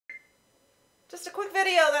Just a quick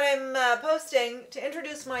video that I'm posting to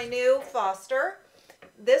introduce my new foster.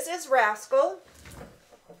 This is Rascal.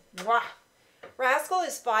 Wow. Rascal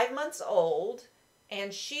is 5 months old,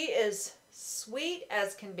 and she is sweet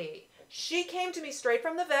as can be. She came to me straight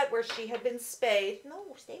from the vet where she had been spayed.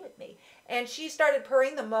 No, stay with me. And she started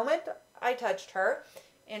purring the moment I touched her.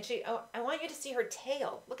 And I want you to see her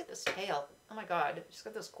tail. Look at this tail. Oh my God, she's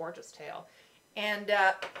got this gorgeous tail. And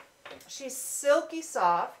she's silky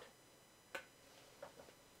soft.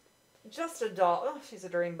 Just a doll. Oh, she's a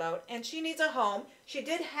dreamboat. And she needs a home. She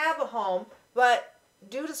did have a home, but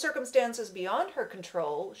due to circumstances beyond her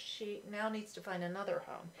control, she now needs to find another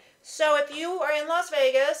home. So if you are in Las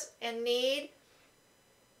Vegas and need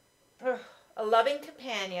a loving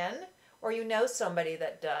companion, or you know somebody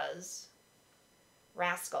that does,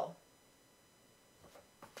 Rascal.